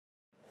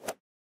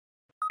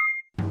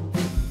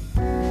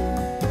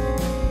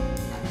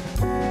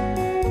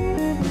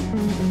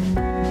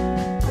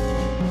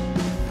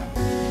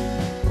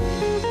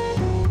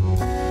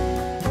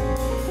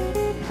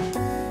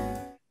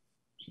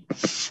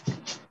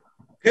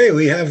Okay,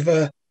 we have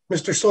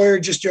Mr. Sawyer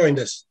just joined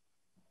us.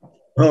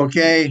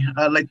 Okay,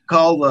 I'd like to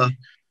call the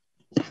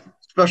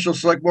special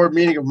select board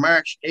meeting of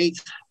March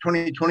 8th,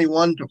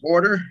 2021 to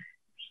order.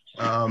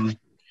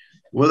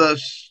 With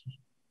us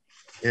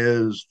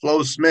is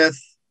Flo Smith,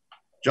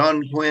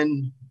 John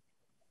Quinn,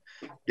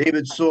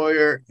 David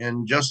Sawyer,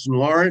 and Justin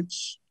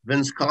Lawrence.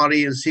 Vince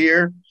Cotty is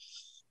here.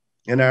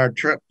 And our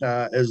trip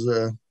is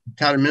the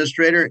town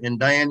administrator, and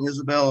Diane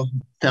Isabel,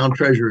 town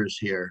treasurer, is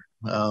here.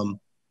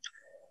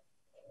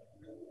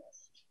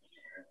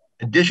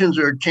 Additions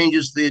or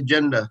changes to the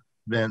agenda,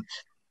 Vince?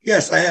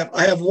 Yes,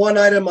 I have one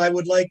item I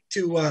would like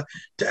to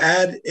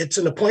add. It's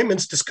an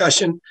appointments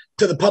discussion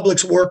to the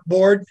Public Works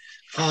Board.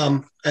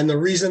 And the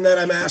reason that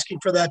I'm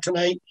asking for that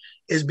tonight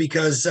is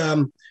because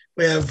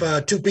we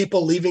have two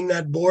people leaving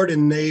that board,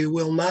 and they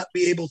will not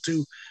be able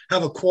to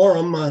have a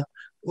quorum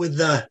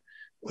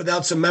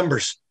without some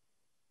members.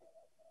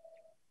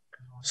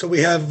 So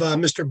we have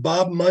Mr.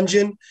 Bob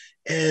Mungin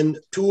and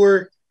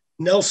Tour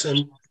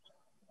Nelson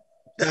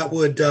that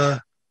would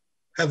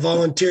have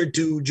volunteered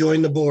to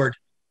join the board.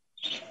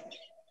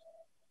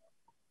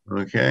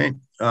 Okay.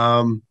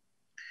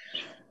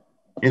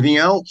 Anything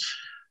else?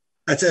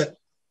 That's it.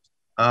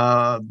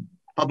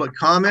 Public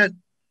comment?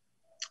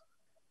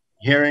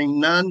 Hearing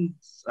none.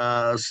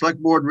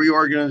 Select board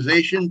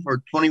reorganization for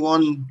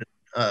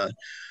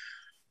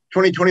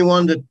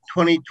 2021 to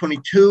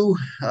 2022.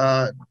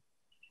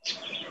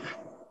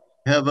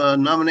 Have a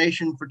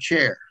nomination for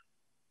chair.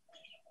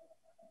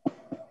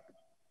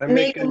 I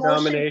make a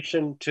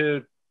nomination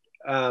to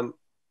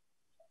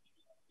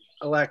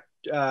elect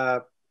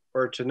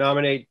or to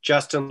nominate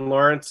Justin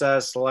Lawrence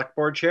as select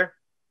board chair.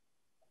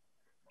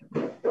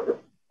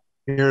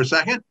 Here a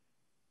second?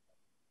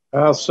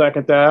 I'll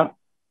second that.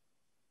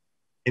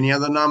 Any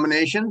other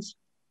nominations?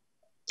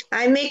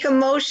 I make a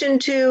motion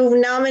to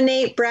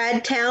nominate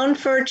Brad Town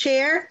for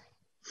chair.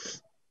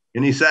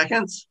 Any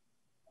seconds?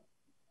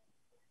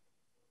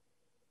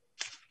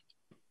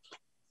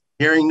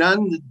 Hearing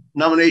none,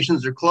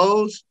 nominations are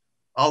closed.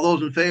 All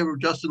those in favor of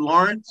Justin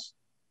Lawrence,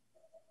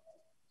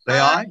 say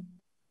aye.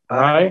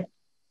 Aye.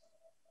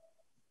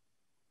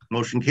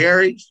 Motion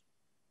carries.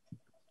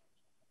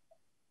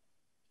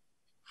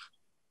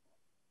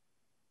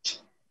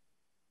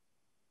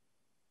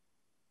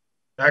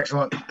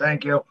 Excellent.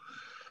 Thank you.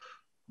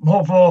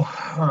 Hopeful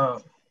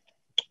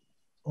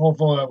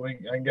that we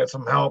can get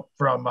some help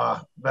from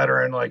a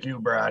veteran like you,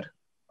 Brad.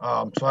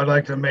 So I'd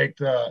like to make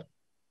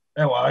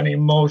any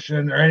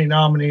motion or any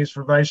nominees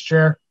for vice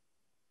chair.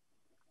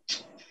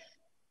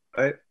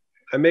 I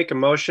make a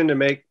motion to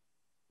make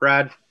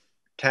Brad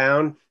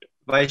Town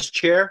vice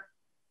chair.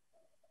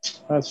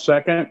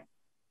 Second.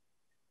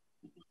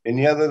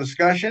 Any other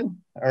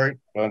discussion? All right.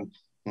 Well,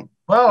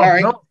 all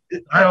right. No,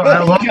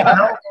 I love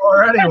help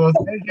already. We'll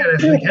take it.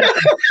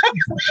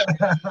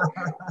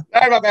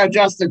 Sorry about that,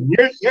 Justin.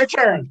 Your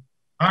turn.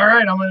 All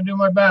right, I'm going to do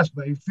my best,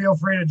 but you feel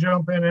free to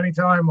jump in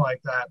anytime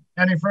like that.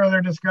 Any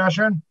further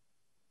discussion?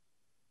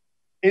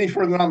 Any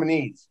further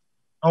nominees?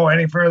 Oh,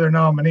 any further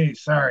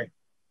nominees? Sorry.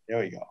 There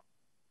we go.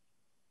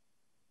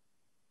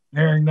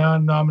 Hearing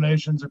none,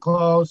 nominations are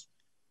closed.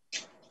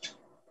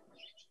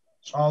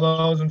 All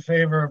those in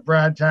favor of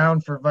Brad Town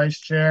for vice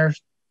chair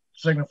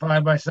signify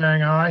by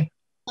saying aye.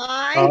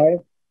 Aye.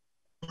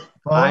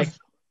 Opposed? Aye.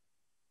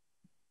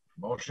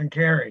 Motion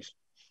carries.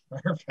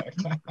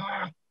 Perfect.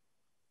 All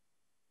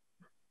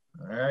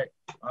right.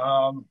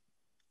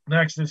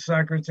 Next is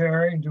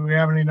secretary. Do we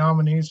have any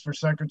nominees for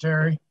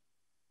secretary?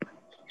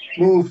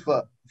 Move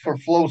for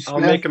Flo Smith. I'll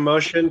make a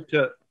motion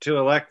to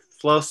elect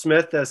Flo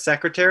Smith as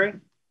secretary.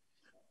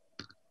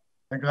 I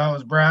think that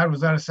was Brad.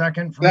 Was that a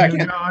second from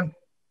you, John?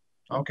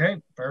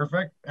 Okay,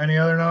 perfect. Any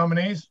other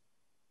nominees?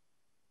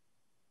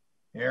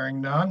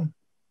 Hearing none.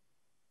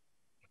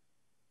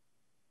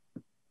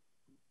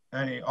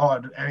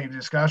 Any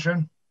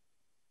discussion?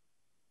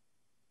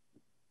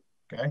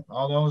 Okay,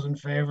 all those in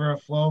favor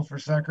of Flo for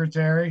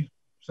secretary,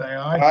 say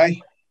aye.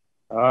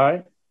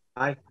 Aye.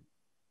 Aye.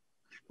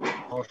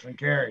 Motion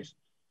carries.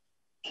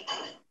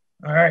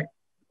 All right,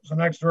 so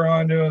next we're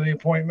on to the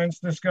appointments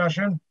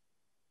discussion.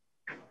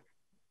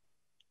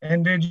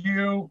 And did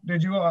you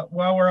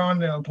while we're on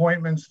the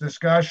appointments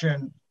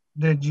discussion,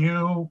 did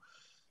you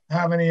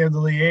have any of the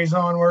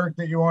liaison work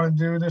that you want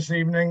to do this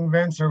evening,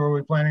 Vince, or were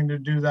we planning to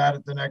do that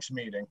at the next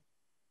meeting?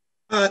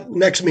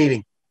 Next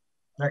meeting.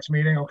 Next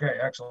meeting? Okay,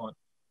 excellent.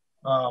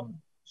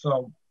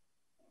 So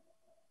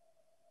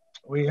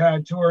we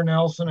had Tour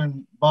Nelson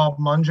and Bob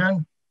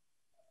Mungin.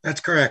 That's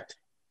correct.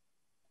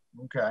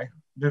 Okay.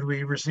 Did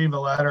we receive a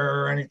letter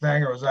or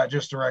anything, or was that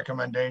just a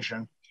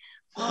recommendation?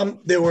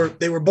 They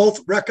were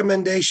both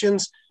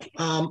recommendations.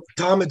 Tom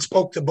had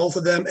spoke to both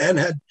of them and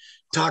had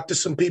talked to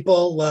some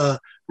people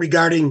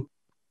regarding,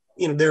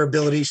 their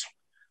abilities.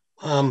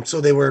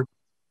 So they were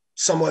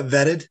somewhat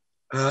vetted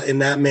in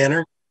that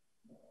manner.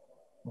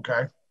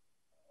 Okay.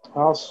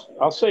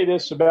 I'll say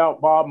this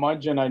about Bob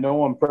Mungin. I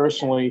know him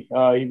personally.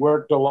 He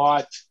worked a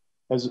lot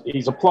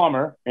he's a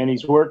plumber, and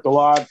he's worked a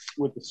lot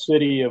with the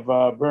city of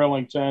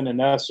Burlington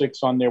and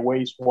Essex on their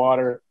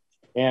wastewater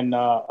and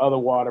other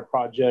water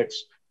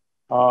projects.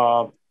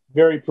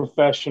 Very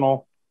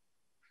professional.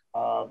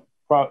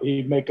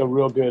 He'd make a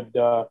real good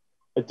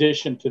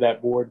addition to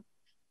that board.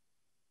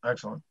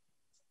 Excellent.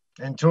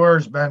 And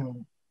Tour's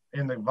been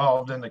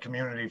involved in the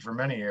community for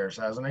many years,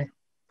 hasn't he?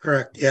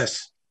 Correct.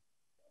 Yes.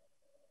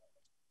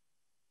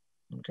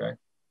 Okay.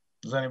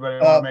 Does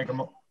anybody want to make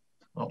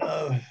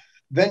a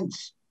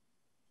Vince,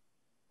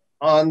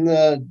 on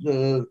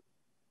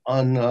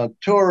on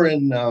Tour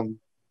and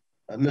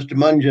Mr.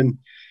 Mungian,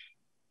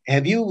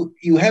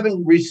 you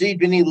haven't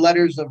received any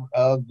letters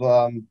of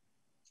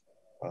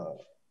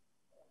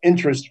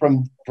interest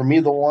from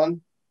either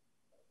one?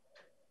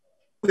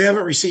 We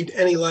haven't received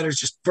any letters,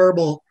 just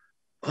verbal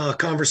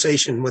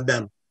conversation with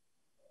them.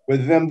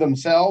 With them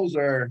themselves,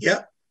 or?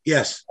 Yeah.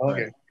 Yes.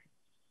 Okay.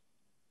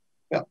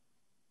 Yeah.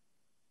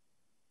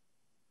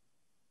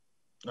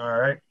 All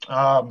right.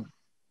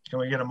 Can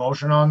we get a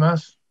motion on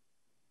this?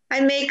 I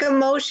make a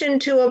motion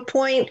to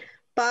appoint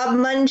Bob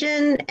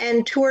Mungian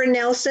and Tour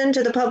Nelson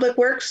to the Public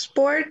Works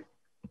Board.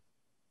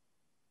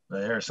 Do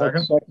I hear a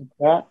second? Second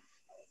that.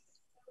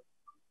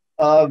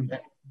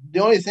 The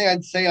only thing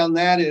I'd say on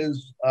that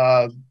is,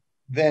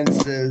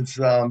 Vince, is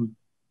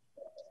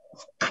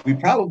we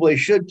probably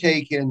should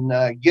take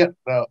and get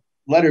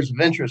letters of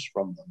interest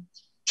from them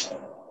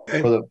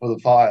for the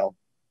file.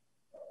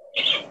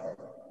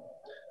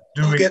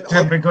 Do we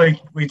typically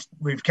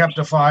we've kept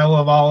a file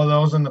of all of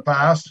those in the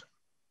past?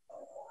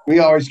 We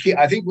always keep.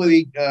 I think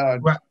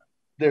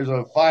there's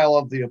a file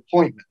of the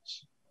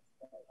appointments.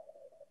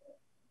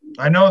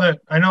 I know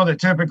that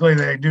typically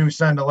they do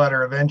send a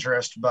letter of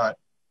interest, but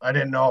I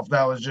didn't know if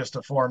that was just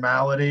a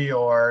formality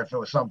or if it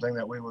was something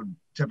that we would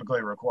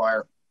typically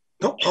require.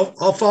 No,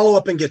 I'll follow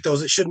up and get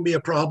those. It shouldn't be a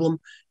problem,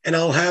 and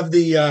I'll have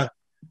the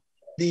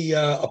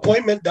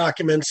appointment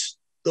documents,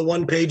 the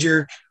one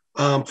pager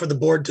for the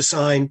board to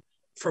sign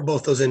for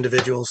both those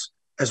individuals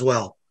as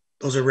well.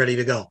 Those are ready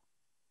to go.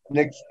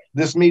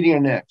 This meeting or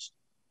next?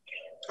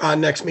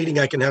 Next meeting,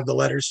 I can have the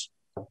letters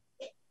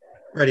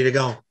ready to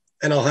go,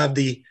 and I'll have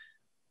the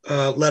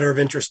letter of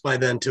interest by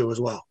then too as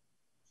well.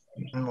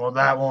 And well,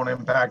 that won't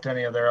impact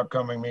any of their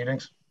upcoming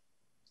meetings?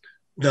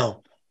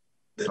 No.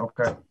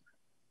 Okay.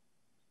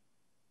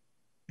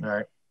 All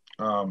right.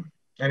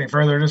 Any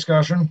further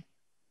discussion?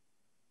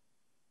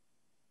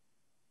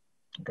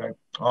 Okay.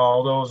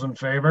 All those in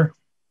favor?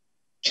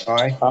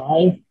 Aye.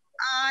 Aye.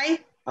 Aye.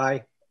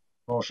 Aye.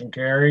 Motion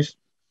carries.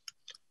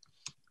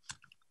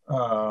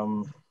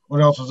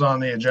 What else was on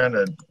the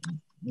agenda?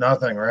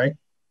 Nothing, right?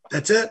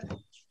 That's it.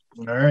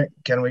 All right.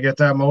 Can we get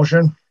that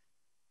motion?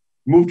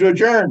 Move to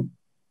adjourn.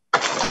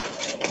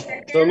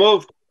 So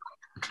moved.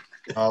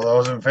 All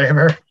those in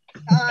favor?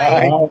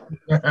 Aye.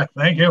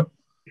 Thank you.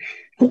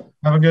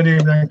 Have a good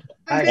evening.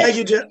 Thank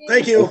you, Jim.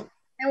 Thank you.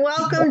 And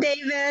welcome,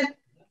 David.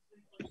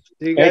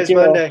 See you guys you.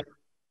 Monday.